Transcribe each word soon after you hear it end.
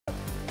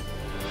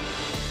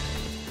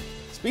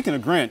Speaking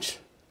of Grinch,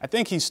 I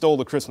think he stole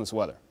the Christmas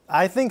weather.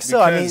 I think so.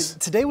 I mean,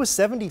 today was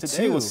 72.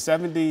 Today was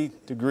 70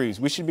 degrees.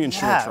 We should be in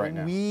shorts right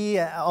now. We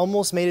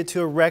almost made it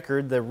to a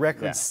record. The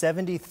record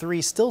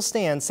 73 still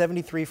stands,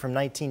 73 from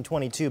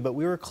 1922, but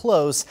we were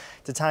close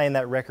to tying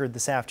that record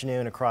this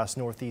afternoon across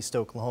northeast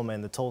Oklahoma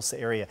and the Tulsa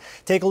area.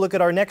 Take a look at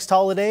our next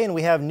holiday, and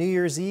we have New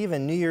Year's Eve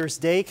and New Year's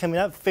Day coming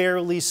up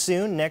fairly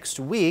soon next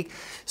week.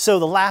 So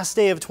the last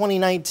day of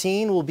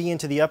 2019 will be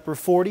into the upper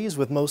 40s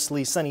with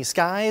mostly sunny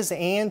skies,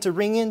 and to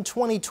ring in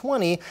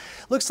 2020,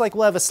 looks like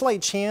we'll have a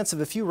slight chance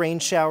of a few rain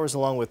showers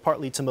along with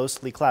partly to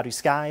mostly cloudy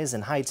skies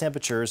and high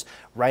temperatures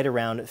right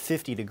around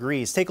 50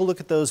 degrees. Take a look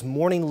at those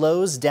morning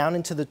lows down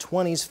into the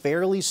 20s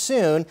fairly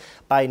soon.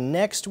 By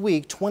next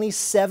week,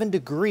 27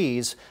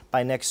 degrees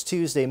by next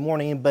Tuesday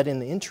morning, but in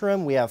the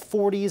interim we have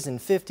 40s and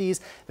 50s,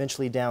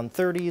 eventually down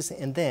 30s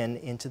and then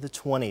into the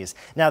 20s.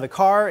 Now the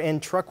car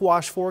and truck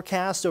wash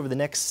forecast over the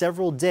next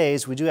several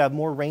days, we do have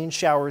more rain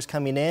showers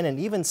coming in and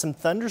even some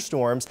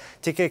thunderstorms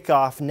to kick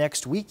off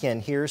next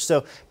weekend here.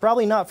 So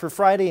probably not for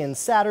Friday and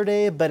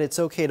Saturday, but it's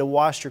okay to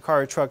wash your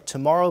car or truck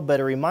tomorrow.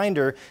 But a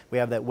reminder, we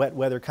have that wet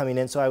weather coming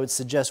in, so I would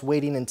suggest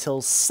waiting until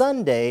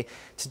Sunday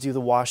to do the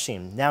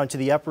washing. Now into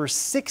the upper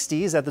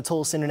 60s at the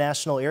Tulsa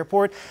International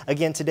Airport.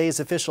 Again, today's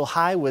official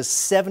high was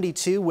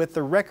 72, with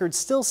the record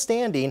still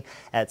standing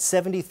at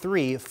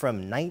 73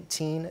 from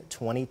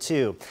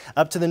 1922.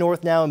 Up to the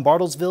north now in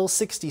Bartlesville,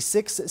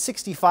 66,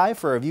 65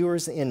 for our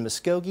viewers in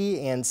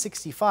Muskogee, and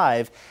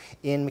 65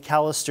 in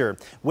McAllister.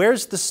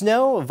 Where's the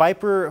snow?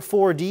 Viper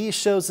 4D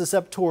shows us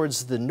up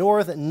towards the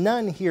north.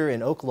 None here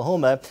in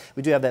Oklahoma.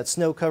 We do have that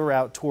snow cover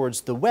out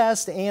towards the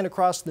west and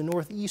across the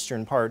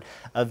northeastern part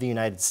of the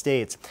United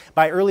States.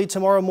 By early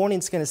tomorrow morning,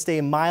 it's going to stay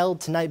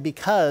mild tonight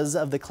because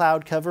of the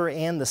cloud cover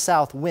and the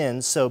south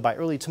winds. So by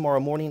early tomorrow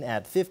morning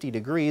at 50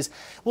 degrees,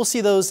 we'll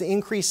see those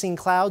increasing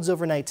clouds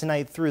overnight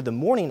tonight through the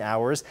morning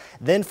hours.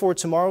 Then for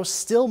tomorrow,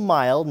 still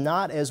mild,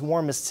 not as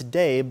warm as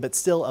today, but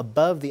still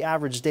above the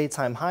average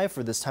daytime high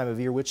for this time of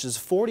year, which is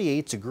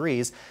 48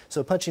 degrees.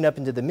 So punching up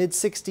into the mid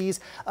 60s,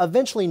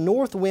 eventually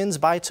north winds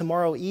by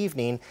tomorrow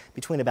evening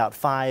between about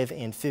 5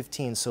 and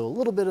 15. So a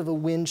little bit of a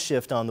wind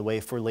shift on the way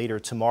for later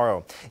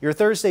tomorrow. Your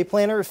Thursday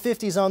planner,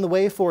 50s on the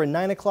way for a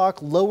 9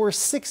 o'clock, lower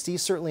 60s,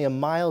 certainly a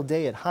mild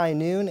day at high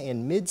noon,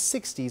 and mid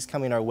 60s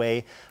coming our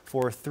way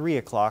for 3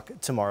 o'clock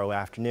tomorrow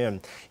afternoon.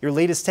 Your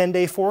latest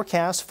 10-day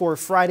forecast for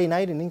Friday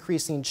night, an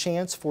increasing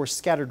chance for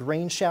scattered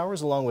rain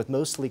showers along with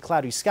mostly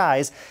cloudy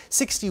skies.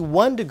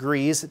 61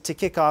 degrees to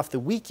kick off the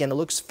weekend. It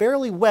looks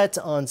fairly wet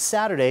on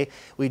Saturday.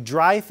 We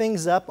dry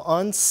things up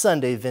on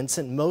Sunday,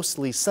 Vincent.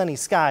 Mostly sunny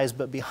skies,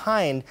 but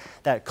behind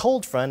that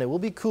cold front, it will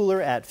be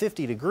cooler at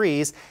 50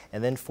 degrees.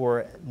 And then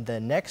for the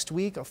next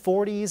week,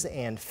 40s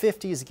and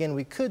 50s. Again,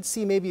 we could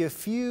see maybe a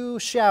few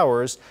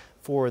showers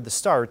for the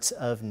start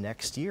of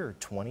next year,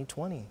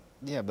 2020.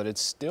 Yeah, but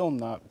it's still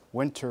not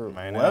winter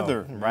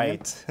weather.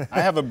 Right.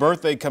 I have a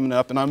birthday coming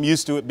up, and I'm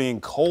used to it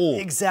being cold.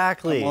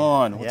 Exactly. Come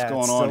on, what's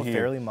going on here? It's still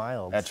fairly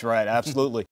mild. That's right, absolutely.